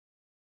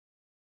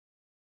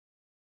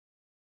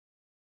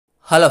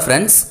Hello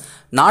friends,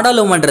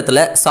 நாடாளுமன்றத்தில்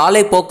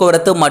சாலை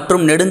போக்குவரத்து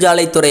மற்றும்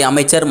நெடுஞ்சாலைத்துறை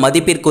அமைச்சர்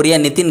மதிப்பிற்குரிய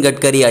நிதின்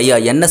கட்கரி ஐயா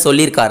என்ன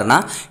சொல்லியிருக்காருன்னா,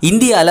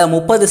 இந்தியாவில்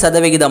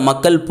 30%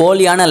 மக்கள்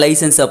போலியான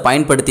லைசன்ஸை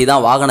பயன்படுத்தி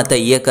தான் வாகனத்தை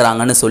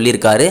இயக்குறாங்கன்னு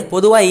சொல்லியிருக்காரு.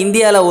 பொதுவாக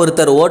இந்தியாவில்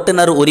ஒருத்தர்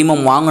ஓட்டுநர்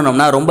உரிமம்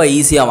வாங்கணும்னா ரொம்ப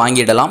ஈஸியாக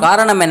வாங்கிடலாம்.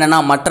 காரணம் என்னன்னா,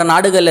 மற்ற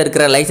நாடுகளில்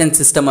இருக்கிற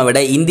லைசன்ஸ் சிஸ்டமை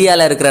விட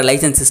இந்தியாவில் இருக்கிற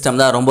லைசன்ஸ்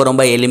சிஸ்டம் தான்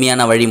ரொம்ப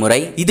எளிமையான வழிமுறை.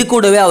 இது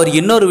கூடவே அவர்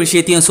இன்னொரு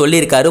விஷயத்தையும்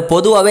சொல்லியிருக்காரு.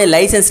 பொதுவாகவே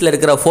லைசன்ஸில்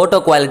இருக்கிற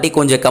போட்டோ குவாலிட்டி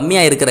கொஞ்சம்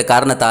கம்மியாக இருக்கிற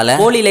காரணத்தால்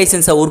போலி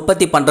லைசன்ஸை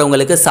உற்பத்தி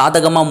பண்ணுறவங்களுக்கு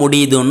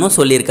முடியுதுன்னு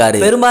சொல்லியிருக்காரு.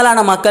 பெரும்பாலான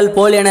மக்கள்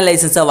போலியான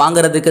லைசன்ஸை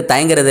வாங்குறதுக்கு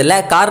தயங்குறது இல்ல.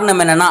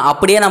 காரணம் என்னன்னா,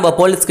 அப்படியே நம்ம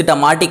போலீஸ் கிட்ட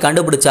மாட்டி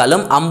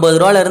கண்டுபிடிச்சாலும் 50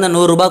 ரூபாயில இருந்து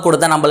 100 ரூபாய்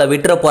கொடுத்தா நம்மள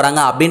விட்டுற போறாங்க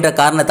அப்படின்ற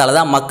காரணத்தால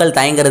தான் மக்கள்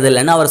தயங்குறது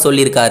இல்லைன்னு அவர்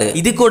சொல்லியிருக்காரு.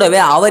 இது கூடவே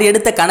அவர்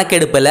எடுத்த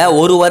கணக்கெடுப்புல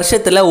ஒரு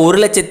வருஷத்துல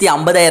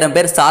 1,50,000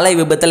 பேர் சாலை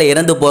விபத்துல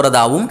இறந்து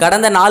போறதாவும்,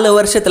 கடந்த 4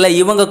 வருஷத்துல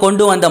இவங்க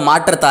கொண்டு வந்த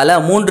மாற்றத்தால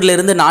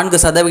 3 to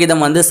 4%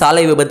 வந்து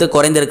சாலை விபத்து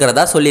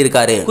குறைந்திருக்கிறதா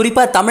சொல்லியிருக்காரு.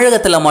 குறிப்பா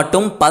தமிழகத்துல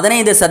மட்டும்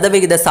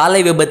 15%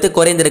 சாலை விபத்து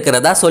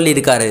குறைந்திருக்கிறதா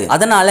சொல்லியிருக்காரு.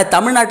 அதனால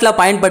தமிழ்நாட்டில்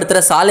பயன்படுத்துற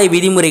சாலை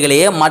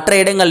விதிமுறைகளையே மற்ற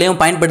இடங்களையும்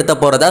பயன்படுத்த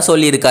போறதா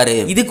சொல்லியிருக்காரு.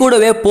 இது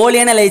கூடவே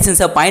போலியான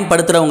லைசன்ஸை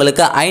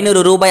பயன்படுத்துறவங்களுக்கு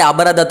 500 ரூபாய்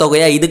அபராத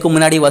தொகையா இதுக்கு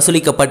முன்னாடி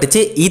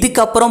வசூலிக்கப்பட்டுச்சு.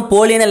 இதுக்கப்புறம்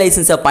போலியான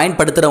லைசன்ஸை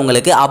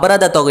பயன்படுத்துறவங்களுக்கு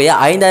அபராத தொகையா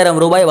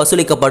 5000 ரூபாய்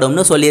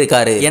வசூலிக்கப்படும்னு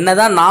சொல்லியிருக்காரு.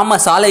 என்னதான் நாம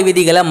சாலை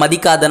விதிகளை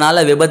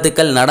மதிக்காதனால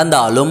விபத்துக்கள்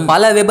நடந்தாலும்,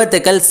 பல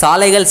விபத்துக்கள்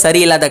சாலைகள்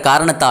சரியில்லாத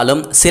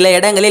காரணத்தாலும், சில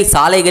இடங்களில்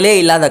சாலைகளே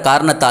இல்லாத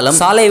காரணத்தாலும்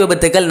சாலை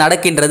விபத்துக்கள்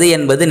நடக்கின்றது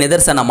என்பது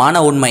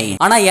நிதர்சனமான உண்மை.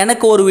 ஆனா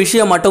எனக்கு ஒரு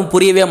விஷயம் மட்டும்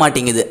புரியவே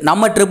மாட்டேங்குது.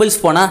 நம்ம ட்ரிபிள்ஸ்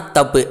போனா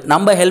தப்பு,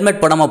 நம்ம ஹெல்மெட்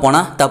போடாம போனா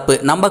தப்பு,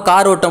 நம்ம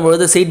கார் ஓட்டும்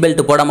பொழுது சீட்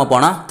பெல்ட் போடாம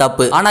போனா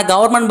தப்பு. ஆனா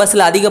கவர்மெண்ட்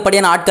பஸ்ல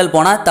அதிகப்படியான ஆட்கள்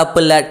போனா தப்பு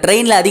இல்ல,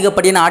 ட்ரெயின்ல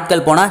அதிகப்படியான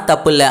ஆட்கள் போனா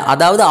தப்பு இல்ல.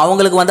 அதாவது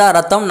அவங்களுக்கு வந்தா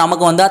ரத்தம்,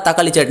 நமக்கு வந்தா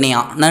தக்காளி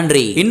சட்னியா.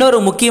 நன்றி. இன்னொரு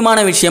முக்கியமான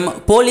விஷயம்,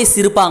 போலீஸ்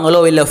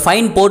இருப்பாங்களோ இல்ல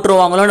ஃபைன்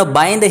போட்டுருவாங்களோன்னு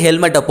பயந்து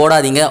ஹெல்மெட்டை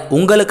போடாதீங்க.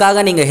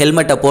 உங்களுக்காக நீங்க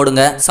ஹெல்மெட்டை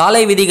போடுங்க.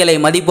 சாலை விதிகளை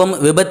மதிப்போம்,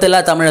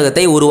 விபத்தில்லா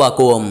தமிழகத்தை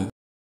உருவாக்குவோம்.